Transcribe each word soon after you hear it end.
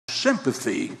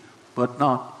sympathy, but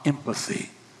not empathy.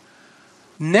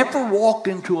 Never walk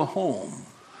into a home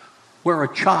where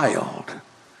a child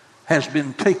has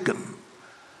been taken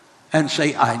and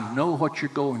say, I know what you're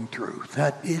going through.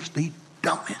 That is the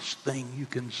dumbest thing you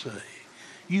can say.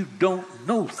 You don't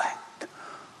know that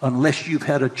unless you've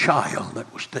had a child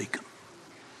that was taken.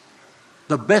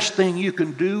 The best thing you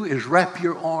can do is wrap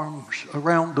your arms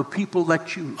around the people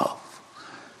that you love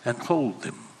and hold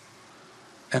them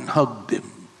and hug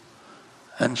them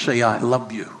and say, I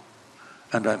love you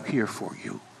and I'm here for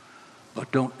you.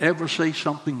 But don't ever say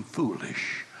something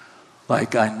foolish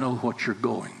like, I know what you're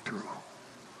going through.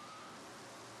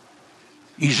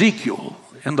 Ezekiel,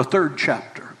 in the 3rd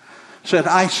chapter, said,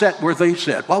 I sat where they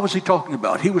sat. What was he talking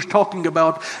about? He was talking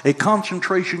about a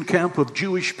concentration camp of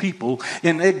Jewish people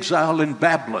in exile in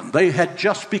Babylon. They had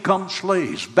just become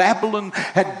slaves. Babylon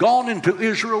had gone into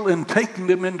Israel and taken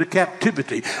them into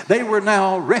captivity. They were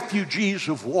now refugees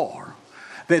of war.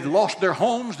 They'd lost their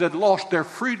homes, they'd lost their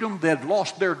freedom, they'd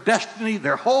lost their destiny,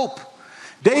 their hope.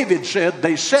 David said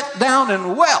they sat down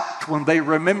and wept when they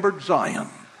remembered Zion,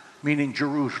 meaning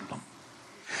Jerusalem.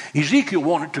 Ezekiel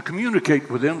wanted to communicate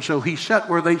with them, so he sat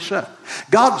where they sat.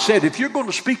 God said, if you're going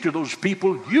to speak to those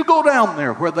people, you go down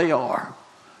there where they are,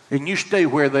 and you stay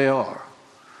where they are.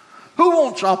 Who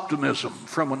wants optimism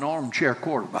from an armchair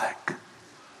quarterback?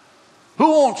 Who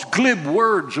wants glib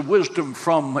words of wisdom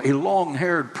from a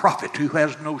long-haired prophet who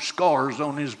has no scars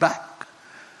on his back?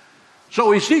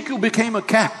 So Ezekiel became a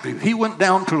captive. He went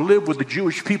down to live with the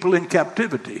Jewish people in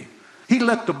captivity. He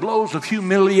let the blows of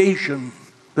humiliation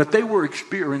that they were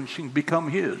experiencing become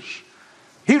his.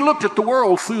 He looked at the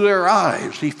world through their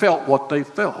eyes. He felt what they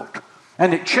felt.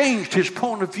 And it changed his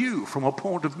point of view from a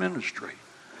point of ministry.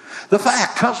 The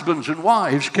fact husbands and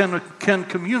wives can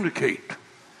communicate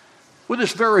with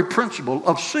this very principle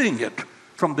of seeing it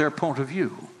from their point of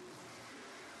view.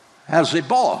 As a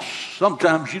boss,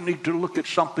 sometimes you need to look at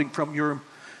something from your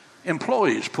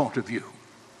employee's point of view.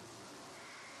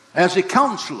 As a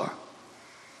counselor,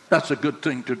 that's a good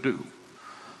thing to do.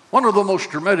 One of the most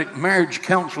dramatic marriage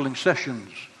counseling sessions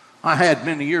I had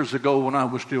many years ago when I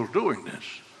was still doing this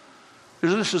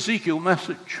is this Ezekiel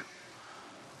message.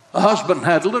 A husband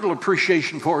had little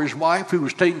appreciation for his wife who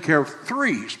was taking care of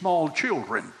 3 small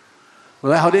children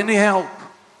without any help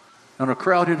in a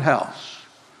crowded house.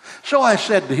 So I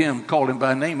said to him, called him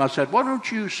by name, I said, why don't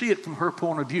you see it from her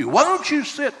point of view? Why don't you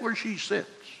sit where she sits?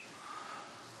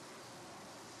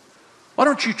 Why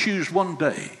don't you choose one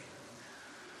day,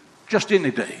 just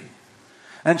any day,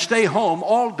 and stay home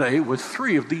all day with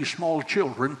 3 of these small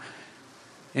children,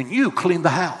 and you clean the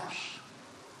house.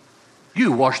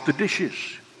 You wash the dishes,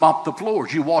 mop the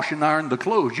floors, you wash and iron the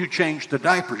clothes, you change the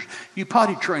diapers, you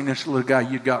potty train this little guy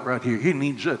you got right here. He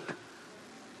needs it.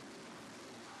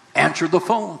 Answer the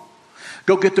phone.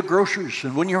 Go get the groceries.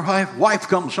 And when your wife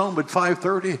comes home at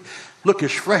 5:30, look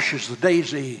as fresh as the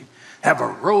daisy, have a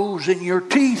rose in your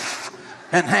teeth,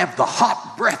 and have the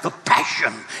hot breath of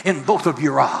passion in both of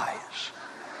your eyes.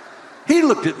 He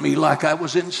looked at me like I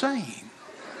was insane.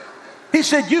 He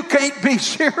said, you can't be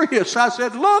serious. I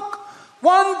said, look,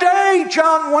 one day,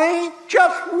 John Wayne,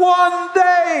 just one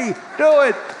day, do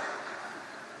it.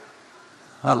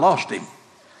 I lost him.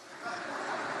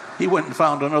 He went and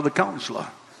found another counselor.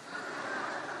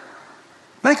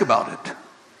 Think about it.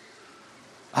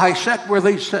 I sat where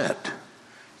they sat.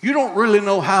 You don't really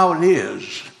know how it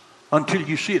is until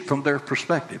you see it from their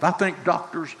perspective. I think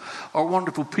doctors are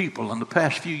wonderful people. In the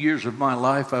past few years of my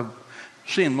life, I've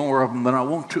seen more of them than I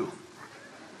want to.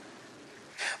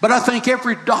 But I think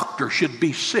every doctor should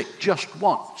be sick just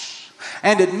once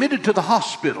and admitted to the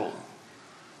hospital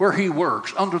where he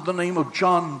works under the name of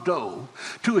John Doe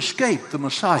to escape the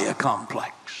Messiah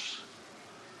complex,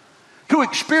 to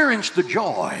experience the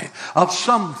joy of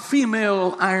some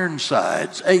female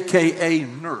Ironsides, a.k.a.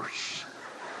 nurse,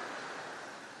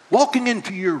 walking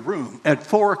into your room at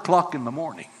 4 o'clock in the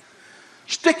morning,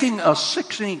 sticking a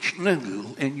 6-inch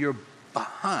needle in your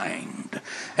behind,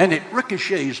 and it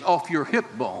ricochets off your hip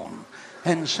bone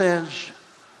and says,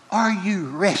 are you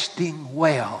resting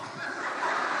well?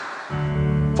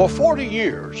 For 40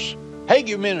 years,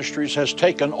 Hagee Ministries has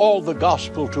taken all the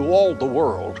gospel to all the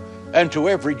world and to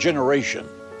every generation.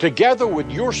 Together with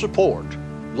your support,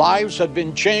 lives have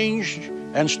been changed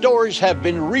and stories have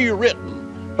been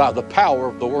rewritten by the power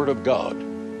of the Word of God.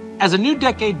 As a new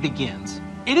decade begins,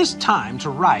 it is time to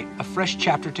write a fresh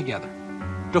chapter together.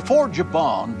 To forge a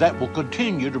bond that will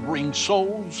continue to bring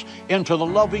souls into the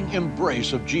loving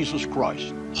embrace of Jesus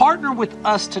Christ. Partner with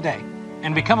us today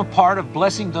and become a part of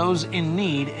blessing those in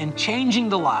need and changing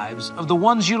the lives of the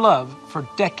ones you love for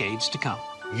decades to come.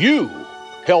 You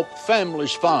helped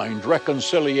families find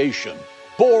reconciliation,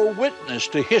 bore witness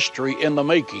to history in the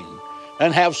making,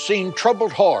 and have seen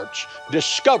troubled hearts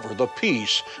discover the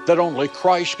peace that only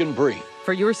Christ can bring.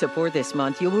 For your support this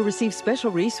month, you will receive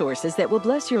special resources that will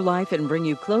bless your life and bring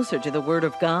you closer to the Word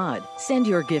of God. Send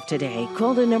your gift today.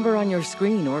 Call the number on your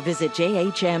screen or visit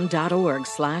jhm.org/love.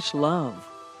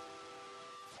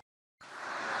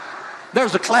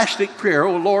 There's a classic prayer,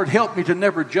 "Oh Lord, help me to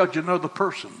never judge another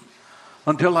person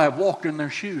until I've walked in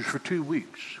their shoes for 2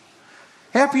 weeks."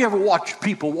 Have you ever watched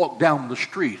people walk down the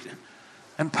street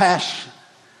and pass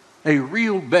a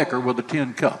real beggar with a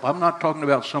tin cup? I'm not talking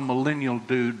about some millennial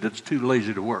dude that's too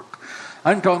lazy to work.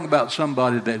 I'm talking about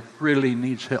somebody that really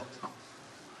needs help.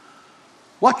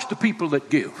 Watch the people that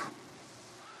give.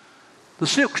 The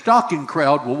silk stocking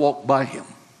crowd will walk by him,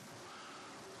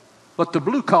 but the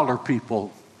blue collar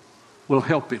people will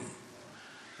help him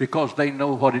because they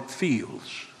know what it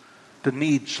feels to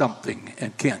need something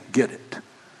and can't get it.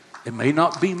 It may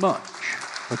not be much,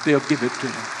 but they'll give it to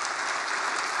him.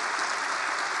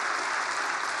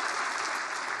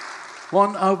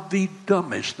 One of the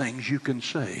dumbest things you can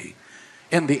say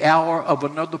in the hour of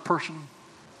another person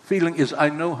feeling is, "I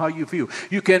know how you feel."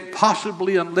 You can't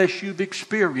possibly, unless you've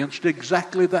experienced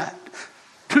exactly that.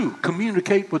 2,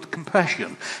 communicate with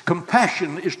compassion.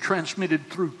 Compassion is transmitted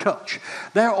through touch.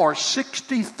 There are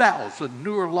 60,000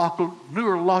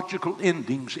 neurological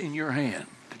endings in your hand.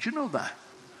 Did you know that?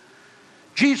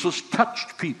 Jesus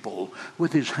touched people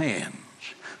with his hands.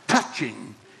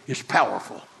 Touching is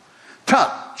powerful.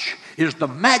 Touch is the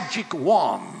magic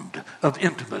wand of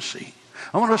intimacy.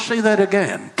 I want to say that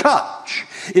again. Touch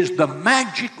is the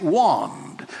magic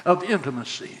wand of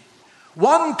intimacy.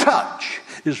 One touch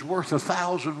is worth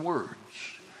 1,000 words.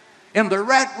 In the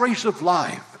rat race of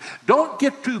life, don't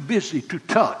get too busy to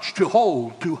touch, to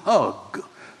hold, to hug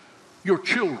your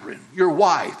children, your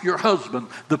wife, your husband,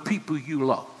 the people you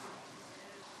love.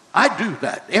 I do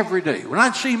that every day. When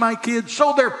I see my kids,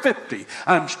 so they're 50,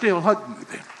 I'm still hugging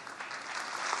them.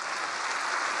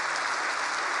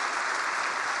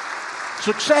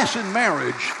 Success in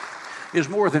marriage is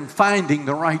more than finding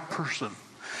the right person.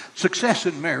 Success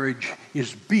in marriage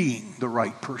is being the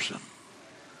right person.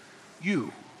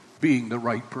 You being the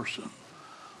right person.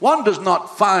 One does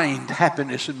not find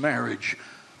happiness in marriage,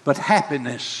 but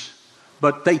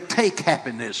they take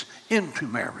happiness into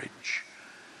marriage.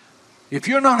 If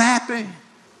you're not happy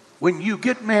when you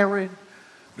get married,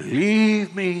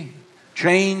 believe me,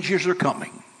 changes are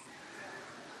coming.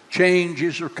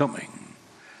 Changes are coming.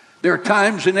 There are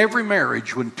times in every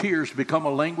marriage when tears become a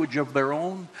language of their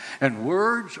own and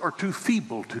words are too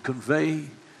feeble to convey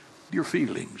your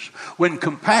feelings. When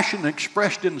compassion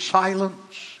expressed in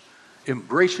silence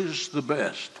embraces the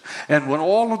best. And when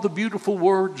all of the beautiful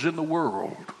words in the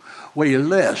world weigh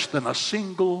less than a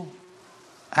single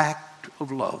act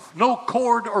of love. No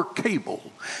cord or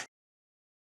cable